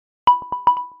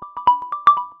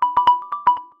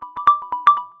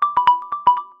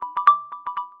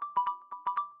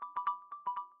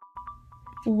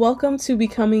Welcome to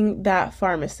Becoming THAT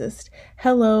Pharmacist.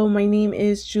 Hello, my name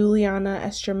is Juliana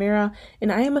Estramera,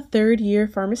 and I am a third-year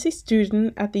pharmacy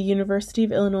student at the University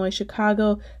of Illinois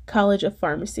Chicago College of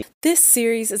Pharmacy. This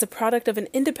series is a product of an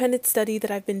independent study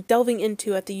that I've been delving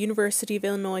into at the University of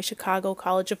Illinois Chicago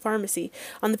College of Pharmacy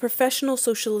on the professional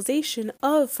socialization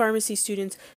of pharmacy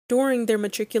students during their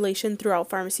matriculation throughout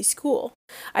pharmacy school.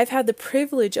 I've had the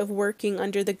privilege of working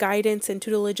under the guidance and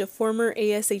tutelage of former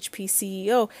ASHP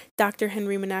CEO, Dr.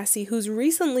 Henry Manassi, who's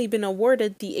recently been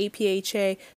awarded the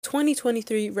APHA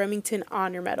 2023 Remington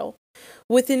Honor Medal.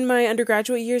 Within my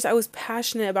undergraduate years, I was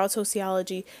passionate about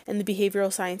sociology and the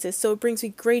behavioral sciences, so it brings me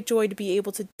great joy to be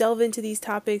able to delve into these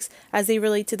topics as they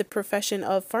relate to the profession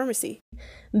of pharmacy.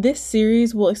 This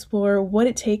series will explore what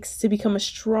it takes to become a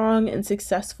strong and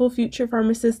successful future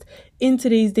pharmacist in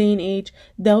today's day and age,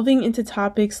 delving into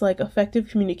topics like effective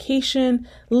communication,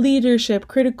 leadership,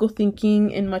 critical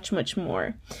thinking, and much, much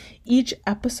more. Each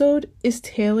episode is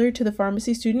tailored to the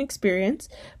pharmacy student experience,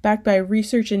 backed by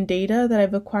research and data that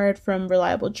I've acquired from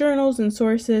reliable journals and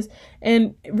sources,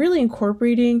 and really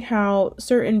incorporating how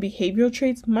certain behavioral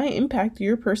traits might impact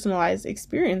your personalized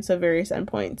experience of various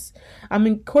endpoints. I'm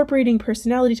incorporating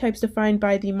personality types defined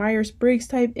by the Myers-Briggs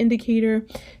type indicator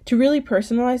to really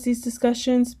personalize these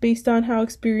discussions based on how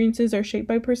experiences are shaped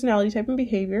by personality type and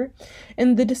behavior.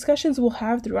 And the discussions we'll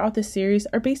have throughout this series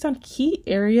are based on key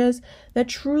areas that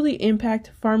truly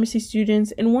impact pharmacy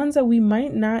students and ones that we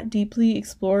might not deeply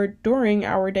explore during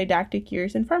our didactic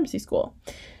years in pharmacy school.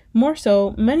 More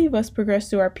so, many of us progress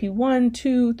through our P1,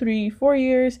 2, 3, 4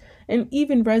 years, and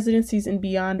even residencies and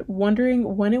beyond,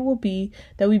 wondering when it will be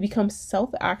that we become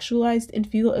self-actualized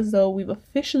and feel as though we've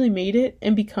officially made it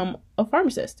and become a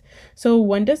pharmacist. So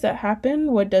when does that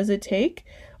happen? What does it take?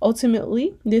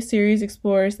 Ultimately, this series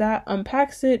explores that,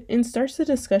 unpacks it, and starts the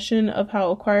discussion of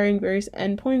how acquiring various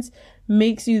endpoints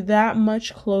makes you that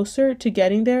much closer to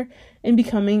getting there and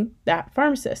becoming that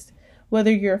pharmacist.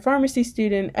 Whether you're a pharmacy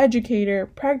student, educator,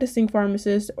 practicing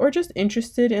pharmacist, or just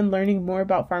interested in learning more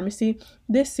about pharmacy,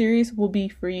 this series will be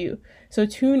for you. So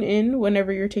tune in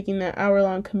whenever you're taking that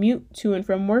hour-long commute to and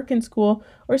from work and school,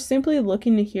 or simply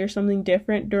looking to hear something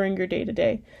different during your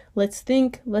day-to-day. Let's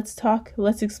think, let's talk,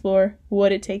 let's explore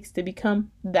what it takes to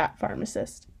become that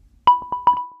pharmacist.